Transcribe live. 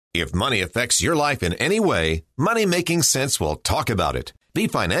If money affects your life in any way, Money Making Sense will talk about it. Be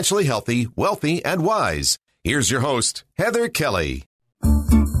financially healthy, wealthy, and wise. Here's your host, Heather Kelly.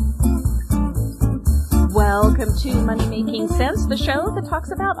 Welcome to Money Making Sense, the show that talks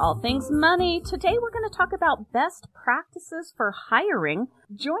about all things money. Today we're going to talk about best practices for hiring.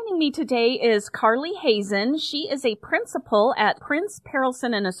 Joining me today is Carly Hazen. She is a principal at Prince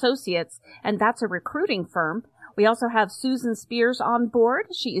Perelson and Associates, and that's a recruiting firm. We also have Susan Spears on board.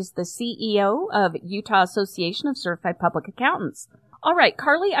 She is the CEO of Utah Association of Certified Public Accountants. All right,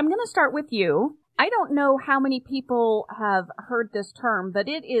 Carly, I'm going to start with you. I don't know how many people have heard this term, but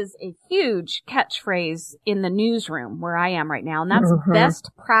it is a huge catchphrase in the newsroom where I am right now, and that's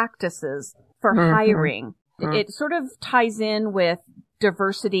best practices for hiring. It sort of ties in with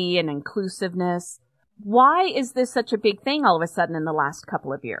diversity and inclusiveness. Why is this such a big thing all of a sudden in the last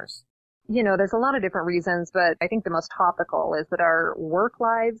couple of years? You know, there's a lot of different reasons, but I think the most topical is that our work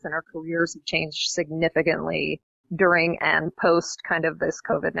lives and our careers have changed significantly during and post kind of this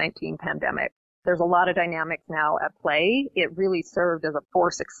COVID-19 pandemic. There's a lot of dynamics now at play. It really served as a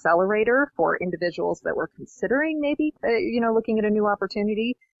force accelerator for individuals that were considering maybe, looking at a new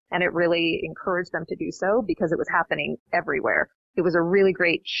opportunity. And it really encouraged them to do so because it was happening everywhere. It was a really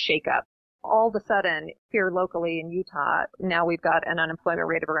great shakeup. All of a sudden, here locally in Utah, now we've got an unemployment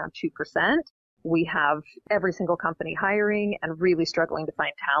rate of around 2%. We have every single company hiring and really struggling to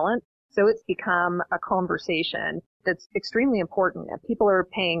find talent. So it's become a conversation that's extremely important, and people are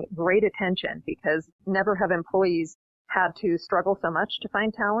paying great attention because never have employees had to struggle so much to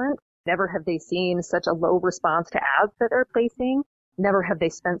find talent. Never have they seen such a low response to ads that they're placing. Never have they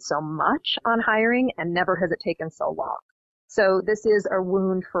spent so much on hiring, and never has it taken so long. So this is a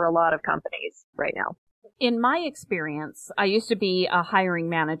wound for a lot of companies right now. In my experience, I used to be a hiring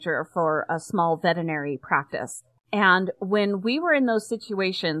manager for a small veterinary practice. And when we were in those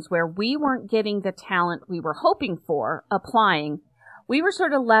situations where we weren't getting the talent we were hoping for applying, we were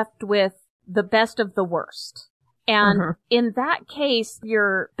sort of left with the best of the worst. And in that case,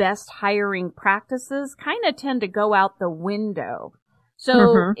 your best hiring practices kind of tend to go out the window.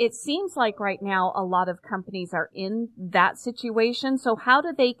 So it seems like right now a lot of companies are in that situation. So how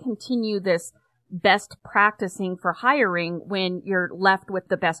do they continue this best practicing for hiring when you're left with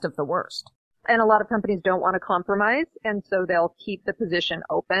the best of the worst? And a lot of companies don't want to compromise, and so they'll keep the position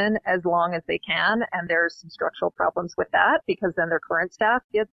open as long as they can. And there's some structural problems with that because then their current staff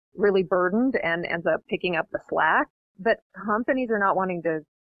gets really burdened and ends up picking up the slack. But companies are not wanting to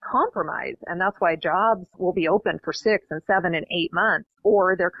compromise, and that's why jobs will be open for 6 and 7 and 8 months,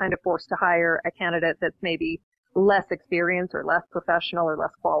 or they're kind of forced to hire a candidate that's maybe less experienced or less professional or less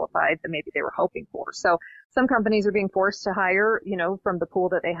qualified than maybe they were hoping for. So some companies are being forced to hire, from the pool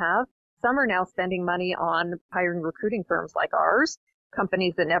that they have. Some are now spending money on hiring recruiting firms like ours.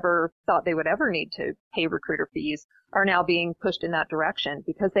 Companies that never thought they would ever need to pay recruiter fees are now being pushed in that direction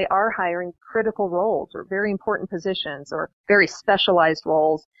because they are hiring critical roles or very important positions or very specialized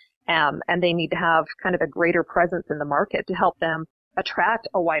roles. And they need to have kind of a greater presence in the market to help them attract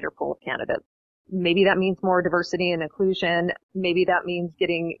a wider pool of candidates. Maybe that means more diversity and inclusion. Maybe that means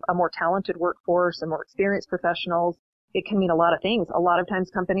getting a more talented workforce and more experienced professionals. It can mean a lot of things. A lot of times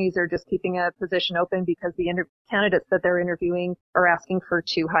companies are just keeping a position open because the candidates that they're interviewing are asking for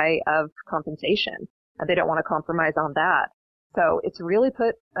too high of compensation, and they don't want to compromise on that. So it's really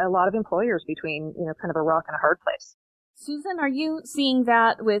put a lot of employers between, kind of a rock and a hard place. Susan, are you seeing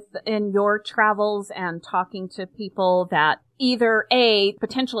that in your travels and talking to people that either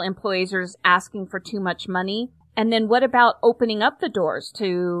potential employees are asking for too much money? And then what about opening up the doors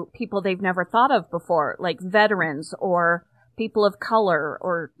to people they've never thought of before, like veterans or people of color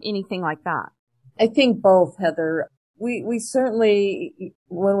or anything like that? I think both, Heather. We certainly,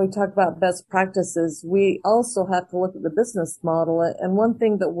 when we talk about best practices, we also have to look at the business model. And one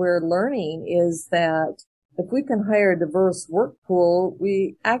thing that we're learning is that if we can hire a diverse work pool,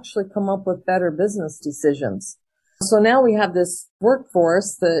 we actually come up with better business decisions. So now we have this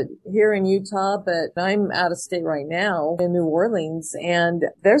workforce that here in Utah, but I'm out of state right now in New Orleans, and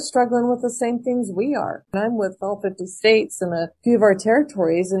they're struggling with the same things we are. And I'm with all 50 states and a few of our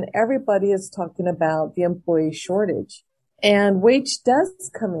territories, and everybody is talking about the employee shortage. And wage does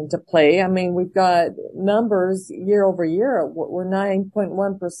come into play. I mean, we've got numbers year over year. We're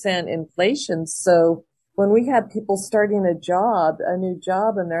 9.1% inflation. So when we have people starting a new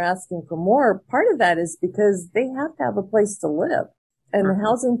job, and they're asking for more, part of that is because they have to have a place to live. And the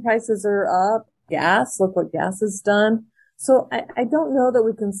housing prices are up. Look what gas has done. So I don't know that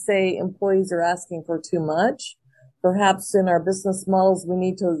we can say employees are asking for too much. Perhaps in our business models, we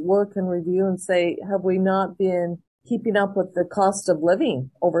need to look and review and say, have we not been keeping up with the cost of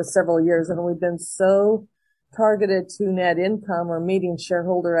living over several years. And we've been so targeted to net income or meeting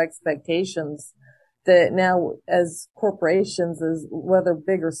shareholder expectations that now as corporations, as whether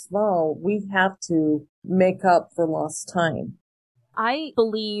big or small, we have to make up for lost time. I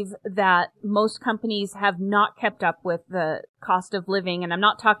believe that most companies have not kept up with the cost of living, and I'm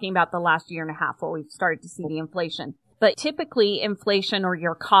not talking about the last year and a half where we've started to see the inflation, but typically inflation or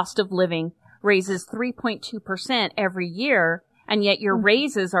your cost of living raises 3.2% every year, and yet your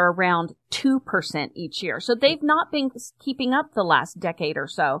raises are around 2% each year. So they've not been keeping up the last decade or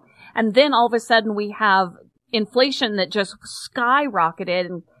so. And then all of a sudden we have inflation that just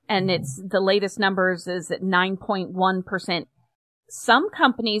skyrocketed, and it's the latest numbers is at 9.1%. Some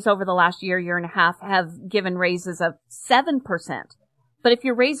companies over the last year and a half have given raises of 7%. But if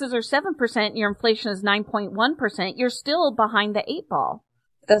your raises are 7% and your inflation is 9.1%, you're still behind the 8 ball.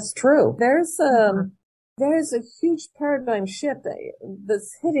 That's true. There's a huge paradigm shift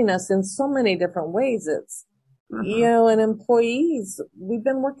that's hitting us in so many different ways. It's, and employees, we've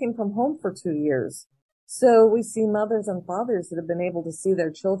been working from home for 2 years. So we see mothers and fathers that have been able to see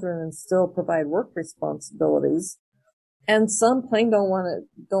their children and still provide work responsibilities. And some plain don't want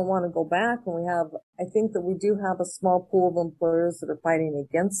to go back. And I think that we do have a small pool of employers that are fighting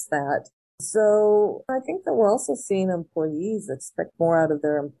against that. So I think that we're also seeing employees expect more out of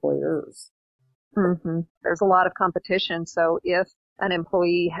their employers. There's a lot of competition. So if an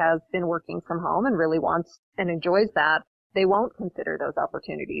employee has been working from home and really wants and enjoys that, they won't consider those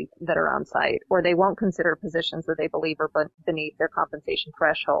opportunities that are on site, or they won't consider positions that they believe are beneath their compensation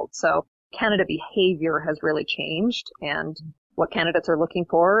threshold. So candidate behavior has really changed, and what candidates are looking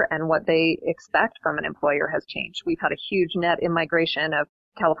for and what they expect from an employer has changed. We've had a huge net immigration of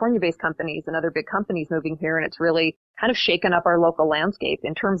California-based companies and other big companies moving here, and it's really kind of shaken up our local landscape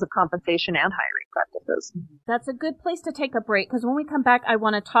in terms of compensation and hiring practices. That's a good place to take a break, because when we come back, I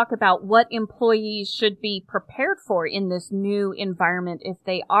want to talk about what employees should be prepared for in this new environment if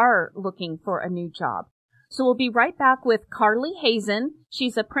they are looking for a new job. So we'll be right back with Carly Hazen.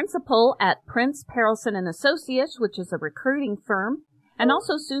 She's a principal at Prince Perelson and Associates, which is a recruiting firm, and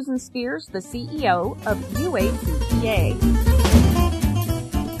also Susan Spears, the CEO of UACPA.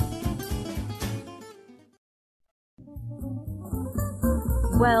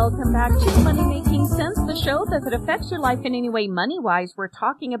 Welcome back to Money Making Sense, the show that if it affects your life in any way money-wise, we're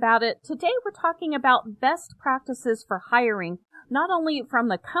talking about it. Today we're talking about best practices for hiring, not only from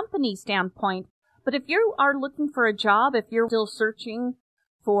the company standpoint, but if you are looking for a job, if you're still searching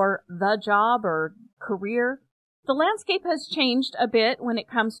for the job or career, the landscape has changed a bit when it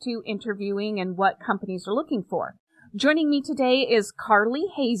comes to interviewing and what companies are looking for. Joining me today is Carly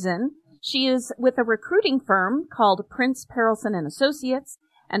Hazen. She is with a recruiting firm called Prince Perelson and Associates.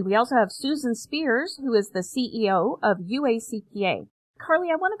 And we also have Susan Spears, who is the CEO of UACPA. Carly,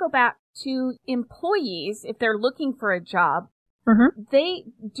 I want to go back to employees. If they're looking for a job, they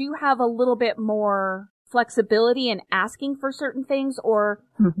do have a little bit more flexibility in asking for certain things, or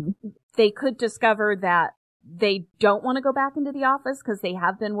they could discover that they don't want to go back into the office because they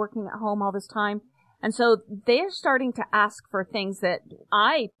have been working at home all this time. And so they're starting to ask for things that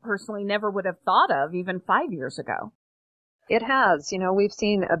I personally never would have thought of even 5 years ago. It has. We've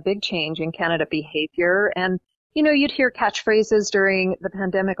seen a big change in candidate behavior. And, you'd hear catchphrases during the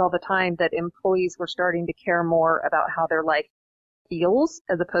pandemic all the time that employees were starting to care more about how their life feels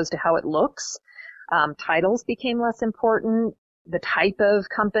as opposed to how it looks. Titles became less important. The type of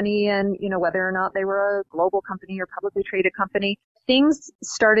company and, whether or not they were a global company or publicly traded company, things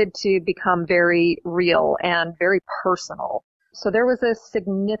started to become very real and very personal. So there was a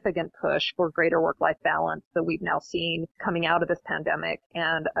significant push for greater work-life balance that we've now seen coming out of this pandemic,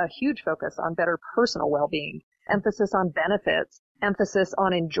 and a huge focus on better personal well-being, emphasis on benefits, emphasis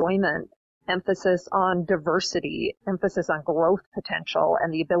on enjoyment, emphasis on diversity, emphasis on growth potential,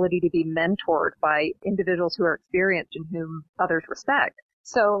 and the ability to be mentored by individuals who are experienced and whom others respect.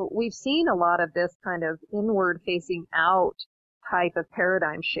 So we've seen a lot of this kind of inward-facing out type of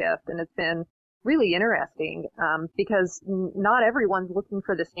paradigm shift, and it's been really interesting because not everyone's looking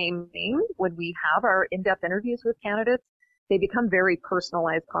for the same thing. When we have our in-depth interviews with candidates, they become very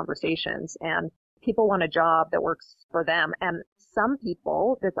personalized conversations, and people want a job that works for them. And some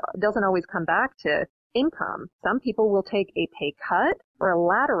people, this doesn't always come back to income. Some people will take a pay cut or a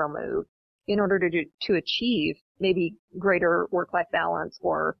lateral move in order to achieve maybe greater work-life balance,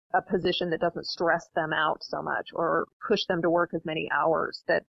 or a position that doesn't stress them out so much or push them to work as many hours,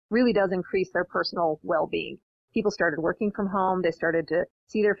 that really does increase their personal well-being. People started working from home. They started to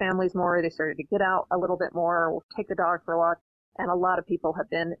see their families more. They started to get out a little bit more, take the dog for a walk. And a lot of people have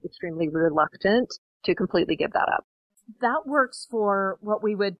been extremely reluctant to completely give that up. that works for what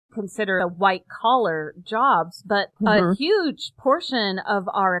we would consider a white collar jobs, but a huge portion of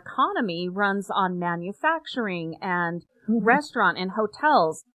our economy runs on manufacturing and restaurant and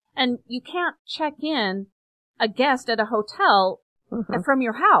hotels. And you can't check in a guest at a hotel from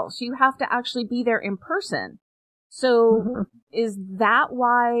your house. You have to actually be there in person. So is that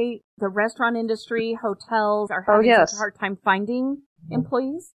why the restaurant industry, hotels are having such a hard time finding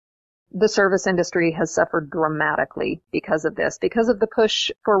employees? The service industry has suffered dramatically because of this, because of the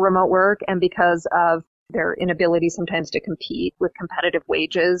push for remote work and because of their inability sometimes to compete with competitive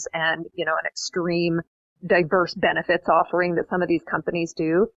wages and, an extreme diverse benefits offering that some of these companies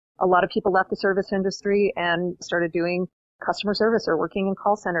do. A lot of people left the service industry and started doing customer service or working in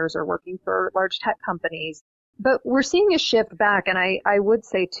call centers or working for large tech companies. But we're seeing a shift back, and I would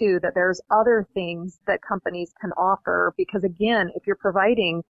say, too, that there's other things that companies can offer because, again, if you're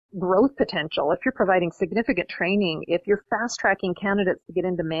providing growth potential, if you're providing significant training, if you're fast-tracking candidates to get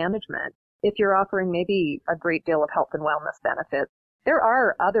into management, if you're offering maybe a great deal of health and wellness benefits, there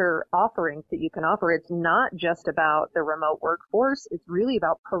are other offerings that you can offer. It's not just about the remote workforce. It's really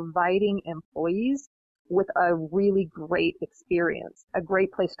about providing employees with a really great experience, a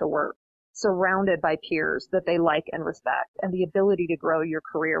great place to work, surrounded by peers that they like and respect, and the ability to grow your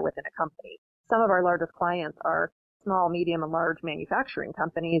career within a company. Some of our largest clients are small, medium, and large manufacturing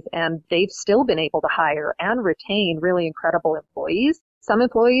companies, and they've still been able to hire and retain really incredible employees. Some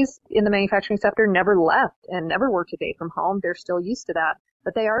employees in the manufacturing sector never left and never worked a day from home. They're still used to that,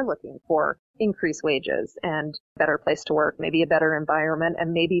 but they are looking for increased wages and better place to work, maybe a better environment,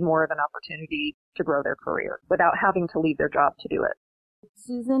 and maybe more of an opportunity to grow their career without having to leave their job to do it.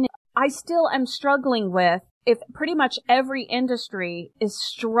 Susan, I still am struggling with if pretty much every industry is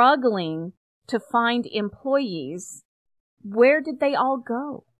struggling to find employees, where did they all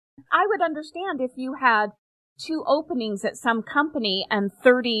go? I would understand if you had 2 openings at some company and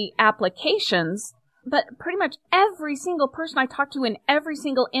 30 applications, but pretty much every single person I talk to in every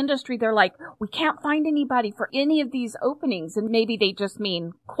single industry, they're like, we can't find anybody for any of these openings. And maybe they just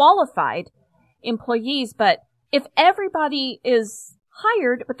mean qualified employees. But if everybody is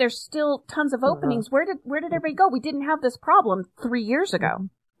hired, but there's still tons of openings, where did everybody go? We didn't have this problem 3 years ago.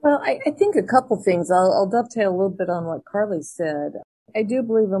 Well, I think a couple things. I'll dovetail a little bit on what Carly said. I do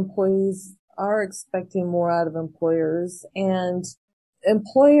believe employees are expecting more out of employers, and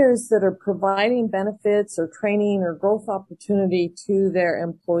employers that are providing benefits or training or growth opportunity to their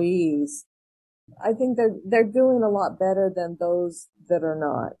employees, I think they're doing a lot better than those that are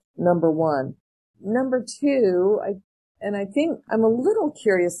not, number one. Number two, I think I'm a little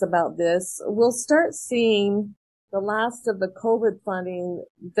curious about this. We'll start seeing the last of the COVID funding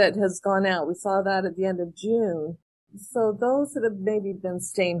that has gone out. We saw that at the end of June. So those that have maybe been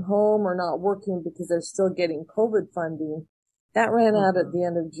staying home or not working because they're still getting COVID funding, that ran out at the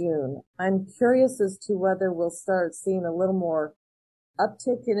end of June. I'm curious as to whether we'll start seeing a little more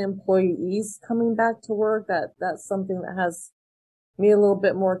uptick in employees coming back to work. That's something that has me a little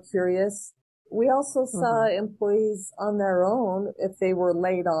bit more curious. We also saw employees on their own, if they were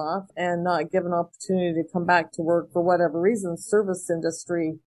laid off and not given opportunity to come back to work for whatever reason, service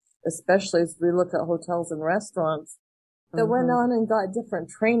industry, especially as we look at hotels and restaurants, that went on and got different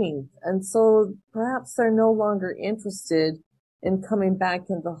training. And so perhaps they're no longer interested in coming back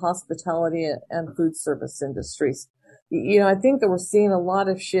into hospitality and food service industries. I think that we're seeing a lot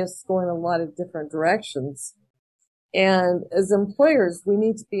of shifts going a lot of different directions. And as employers, we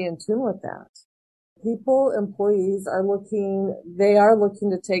need to be in tune with that. Employees are looking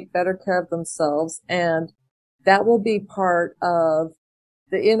to take better care of themselves, and that will be part of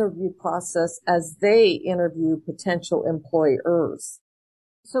the interview process as they interview potential employers.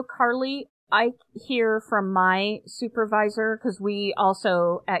 So Carly, I hear from my supervisor, because we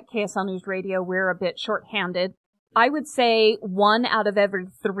also at KSL News Radio, we're a bit shorthanded. I would say 1 out of every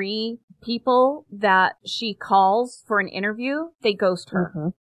 3 people that she calls for an interview, they ghost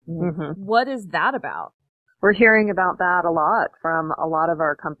her. What is that about? We're hearing about that a lot from a lot of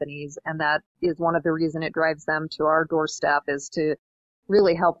our companies, and that is one of the reasons it drives them to our doorstep, is to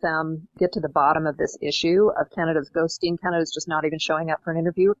really help them get to the bottom of this issue of candidates ghosting, candidates just not even showing up for an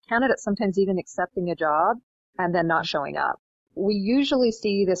interview, candidates sometimes even accepting a job and then not showing up. We usually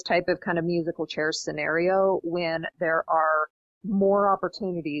see this type of kind of musical chairs scenario when there are more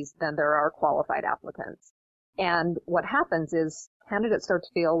opportunities than there are qualified applicants. And what happens is candidates start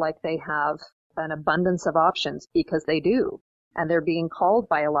to feel like they have an abundance of options, because they do, and they're being called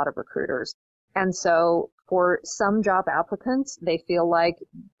by a lot of recruiters. And so for some job applicants, they feel like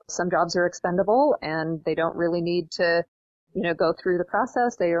some jobs are expendable and they don't really need to, go through the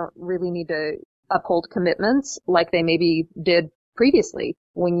process. They don't really need to uphold commitments like they maybe did previously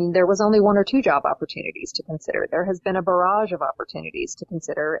when there was only one or two job opportunities to consider. There has been a barrage of opportunities to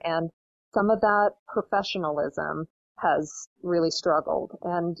consider, and some of that professionalism has really struggled,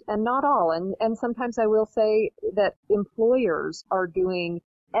 and not all. And sometimes I will say that employers are doing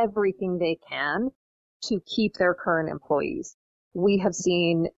everything they can to keep their current employees. We have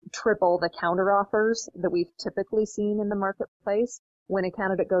seen triple the counteroffers that we've typically seen in the marketplace. When a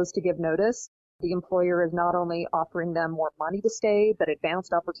candidate goes to give notice, the employer is not only offering them more money to stay, but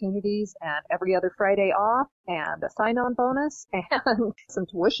advanced opportunities and every other Friday off and a sign-on bonus and some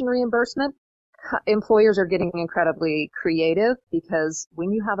tuition reimbursement. Employers are getting incredibly creative because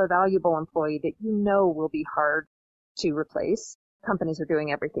when you have a valuable employee that you know will be hard to replace, companies are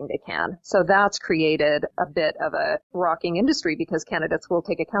doing everything they can. So that's created a bit of a rocking industry because candidates will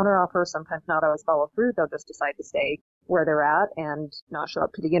take a counteroffer, sometimes not always follow through. They'll just decide to stay where they're at and not show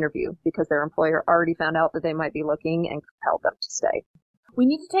up to the interview because their employer already found out that they might be looking and compelled them to stay. We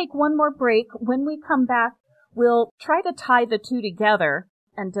need to take one more break. When we come back, we'll try to tie the two together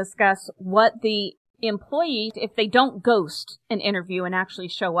and discuss what the employee, if they don't ghost an interview and actually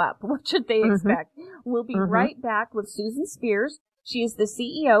show up, what should they expect? We'll be right back with Susan Spears. She is the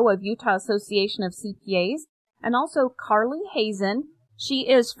CEO of Utah Association of CPAs, and also Carly Hazen. She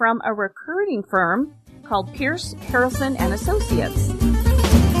is from a recruiting firm called Pierce, Harrelson and Associates.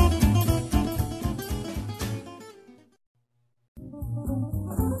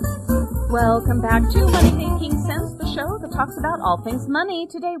 Welcome back to Money Making Sense, the show that talks about all things money.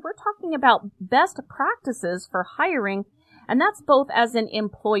 Today we're talking about best practices for hiring, and that's both as an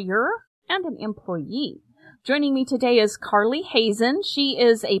employer and an employee. Joining me today is Carly Hazen. She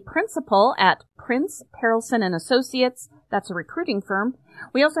is a principal at Prince, Harrelson and Associates. That's a recruiting firm.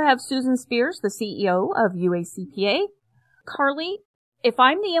 We also have Susan Spears, the CEO of UACPA. Carly, if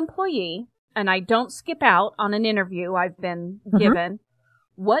I'm the employee and I don't skip out on an interview I've been given,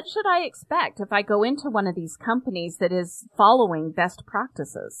 what should I expect if I go into one of these companies that is following best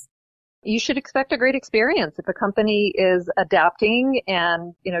practices? You should expect a great experience. If a company is adapting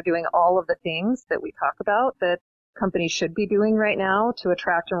and, doing all of the things that we talk about that companies should be doing right now to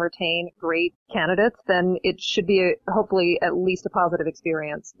attract and retain great candidates, then it should be hopefully at least a positive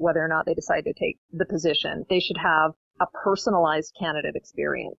experience, whether or not they decide to take the position. They should have a personalized candidate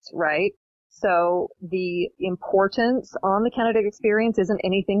experience, right? So the importance on the candidate experience isn't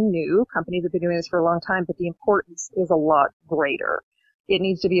anything new. Companies have been doing this for a long time, but the importance is a lot greater. It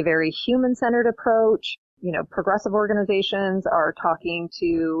needs to be a very human-centered approach. Progressive organizations are talking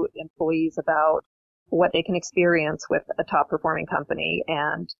to employees about what they can experience with a top-performing company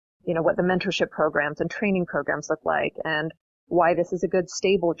and, what the mentorship programs and training programs look like and why this is a good,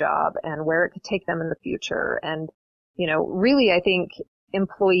 stable job and where it could take them in the future. And, really, I think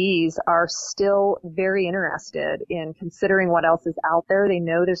employees are still very interested in considering what else is out there. They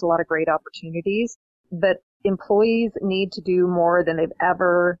know there's a lot of great opportunities, but employees need to do more than they've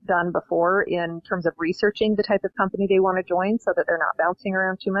ever done before in terms of researching the type of company they want to join so that they're not bouncing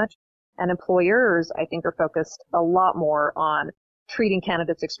around too much. And employers, I think, are focused a lot more on treating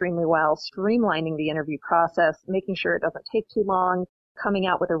candidates extremely well, streamlining the interview process, making sure it doesn't take too long, coming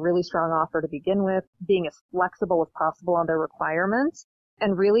out with a really strong offer to begin with, being as flexible as possible on their requirements.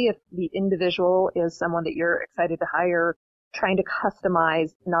 And really, if the individual is someone that you're excited to hire, trying to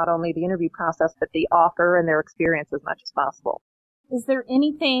customize not only the interview process, but the offer and their experience as much as possible. Is there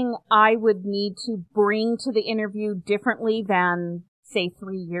anything I would need to bring to the interview differently than, say,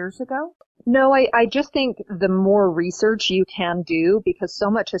 3 years ago? No, I just think the more research you can do, because so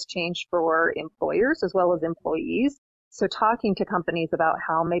much has changed for employers as well as employees. So talking to companies about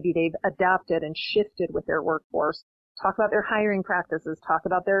how maybe they've adapted and shifted with their workforce, talk about their hiring practices, talk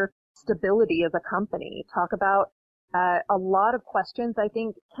about their stability as a company, talk about a lot of questions. I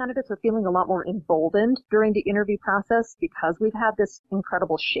think candidates are feeling a lot more emboldened during the interview process because we've had this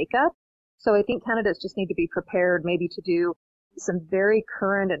incredible shakeup. So I think candidates just need to be prepared maybe to do some very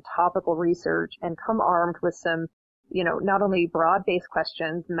current and topical research and come armed with some, not only broad-based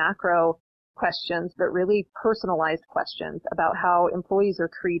questions, macro questions, but really personalized questions about how employees are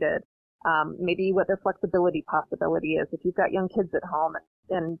treated, maybe what their flexibility possibility is. If you've got young kids at home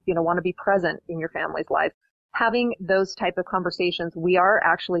and want to be present in your family's life, having those type of conversations, we are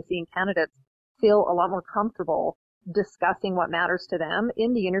actually seeing candidates feel a lot more comfortable discussing what matters to them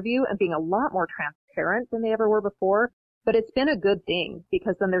in the interview and being a lot more transparent than they ever were before. But it's been a good thing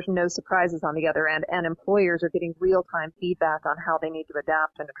because then there's no surprises on the other end, and employers are getting real-time feedback on how they need to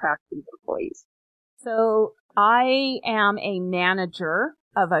adapt and attract these employees. So I am a manager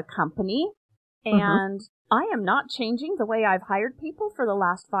of a company, and I am not changing the way I've hired people for the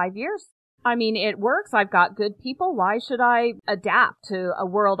last 5 years. I mean, it works. I've got good people. Why should I adapt to a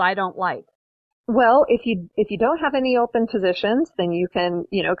world I don't like? Well, if you don't have any open positions, then you can,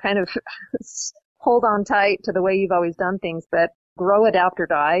 kind of hold on tight to the way you've always done things. But grow, adapt, or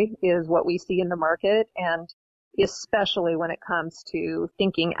die is what we see in the market. And especially when it comes to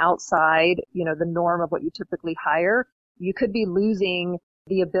thinking outside, the norm of what you typically hire, you could be losing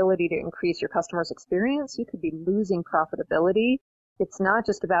the ability to increase your customer's experience. You could be losing profitability. It's not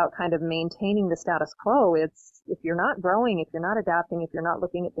just about kind of maintaining the status quo. It's if you're not growing, if you're not adapting, if you're not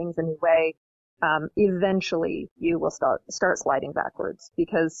looking at things a new way, eventually you will start sliding backwards,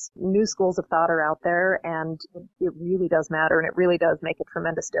 because new schools of thought are out there, and it really does matter, and it really does make a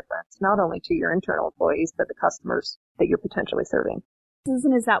tremendous difference, not only to your internal employees, but the customers that you're potentially serving.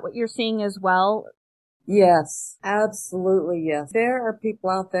 Susan, is that what you're seeing as well? Yes, absolutely, yes. There are people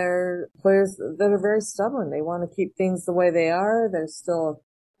out there, employers that are very stubborn. They want to keep things the way they are. There's still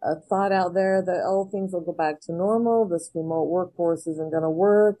a thought out there that, things will go back to normal. This remote workforce isn't going to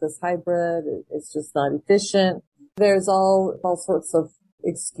work. This hybrid, it's just not efficient. There's all sorts of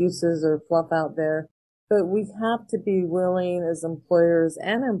excuses or fluff out there. But we have to be willing as employers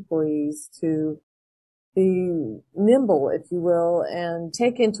and employees to be nimble, if you will, and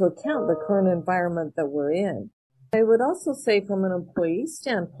take into account the current environment that we're in. I would also say from an employee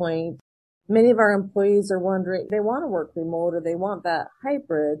standpoint, many of our employees are wondering, they want to work remote or they want that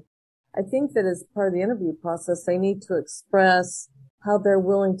hybrid. I think that as part of the interview process, they need to express how they're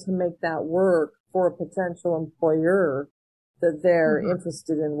willing to make that work for a potential employer that they're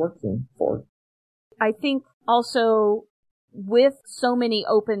interested in working for. I think also with so many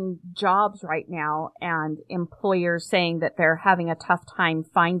open jobs right now and employers saying that they're having a tough time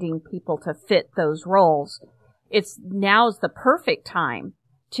finding people to fit those roles, now's the perfect time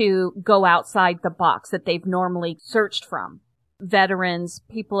to go outside the box that they've normally searched from. Veterans,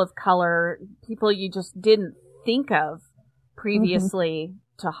 people of color, people you just didn't think of previously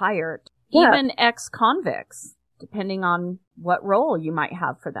to hire. Yeah. Even ex-convicts, depending on what role you might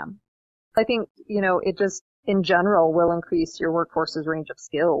have for them. I think, it just in general will increase your workforce's range of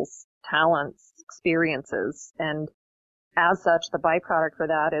skills, talents, experiences. And as such, the byproduct for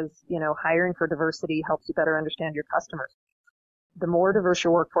that is, hiring for diversity helps you better understand your customers. The more diverse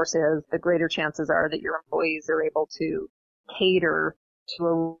your workforce is, the greater chances are that your employees are able to cater to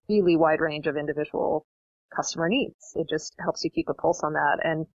a really wide range of individual customer needs. It just helps you keep a pulse on that.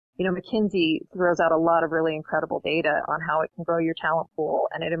 And, McKinsey throws out a lot of really incredible data on how it can grow your talent pool,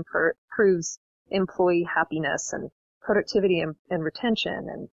 and it improves employee happiness and productivity and retention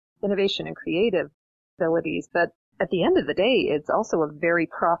and innovation and creative abilities. But at the end of the day, it's also a very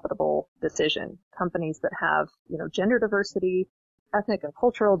profitable decision. Companies that have, gender diversity, ethnic and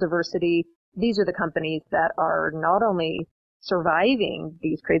cultural diversity, these are the companies that are not only surviving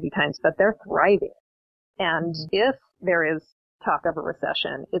these crazy times, but they're thriving. And if there is talk of a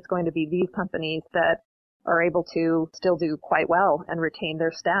recession, it's going to be these companies that are able to still do quite well and retain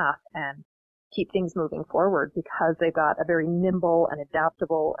their staff and keep things moving forward because they've got a very nimble and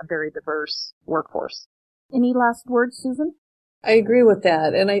adaptable and very diverse workforce. Any last words, Susan? I agree with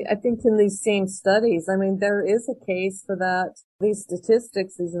that. And I think in these same studies, there is a case for that. These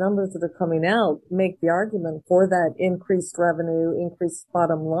statistics, these numbers that are coming out make the argument for that increased revenue, increased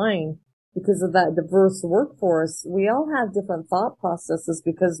bottom line because of that diverse workforce. We all have different thought processes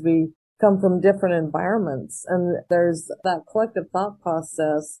because we come from different environments, and there's that collective thought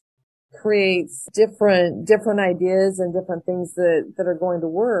process creates different ideas and different things that are going to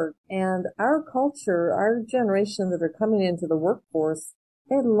work. And our culture, our generation that are coming into the workforce,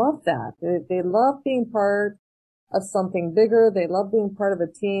 they love that. They love being part of something bigger. They love being part of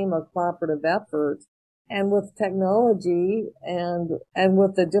a team, a cooperative effort. And with technology and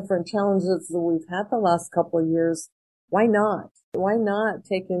with the different challenges that we've had the last couple of years, why not? Why not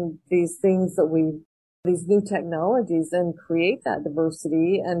taking these things these new technologies and create that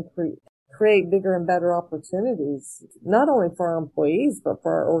diversity and create bigger and better opportunities, not only for our employees, but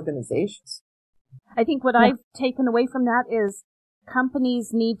for our organizations. I think what I've taken away from that is companies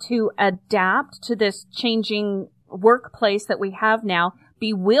need to adapt to this changing workplace that we have now,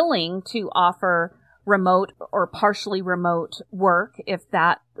 be willing to offer remote or partially remote work if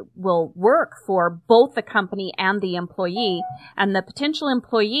that will work for both the company and the employee. And the potential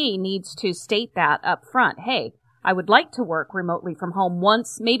employee needs to state that up front. Hey, I would like to work remotely from home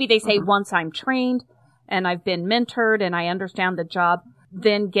once I'm trained and I've been mentored and I understand the job,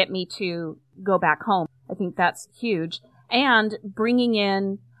 then get me to go back home. I think that's huge. And bringing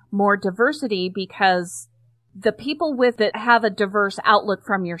in more diversity, because the people that have a diverse outlook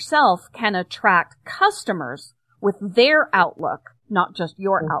from yourself can attract customers with their outlook not just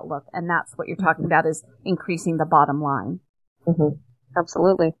your outlook. And that's what you're talking about, is increasing the bottom line. Mm-hmm.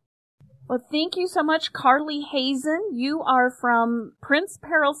 Absolutely. Well, thank you so much, Carly Hazen. You are from Prince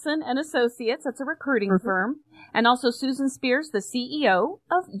Perelson and Associates. That's a recruiting firm. And also Susan Spears, the CEO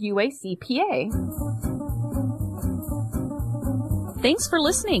of UACPA. Thanks for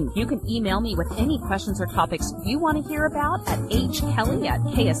listening. You can email me with any questions or topics you want to hear about at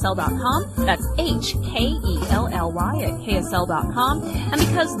hkelly@ksl.com. That's HKELLY@ksl.com. And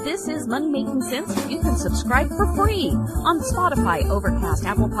because this is Money Making Sense, you can subscribe for free on Spotify, Overcast,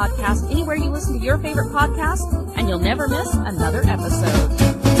 Apple Podcasts, anywhere you listen to your favorite podcast, and you'll never miss another episode.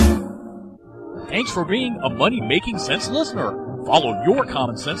 Thanks for being a Money Making Sense listener. Follow your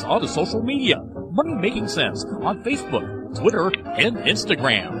common sense on the social media. Money Making Sense on Facebook, Twitter, and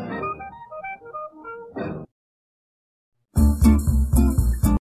Instagram.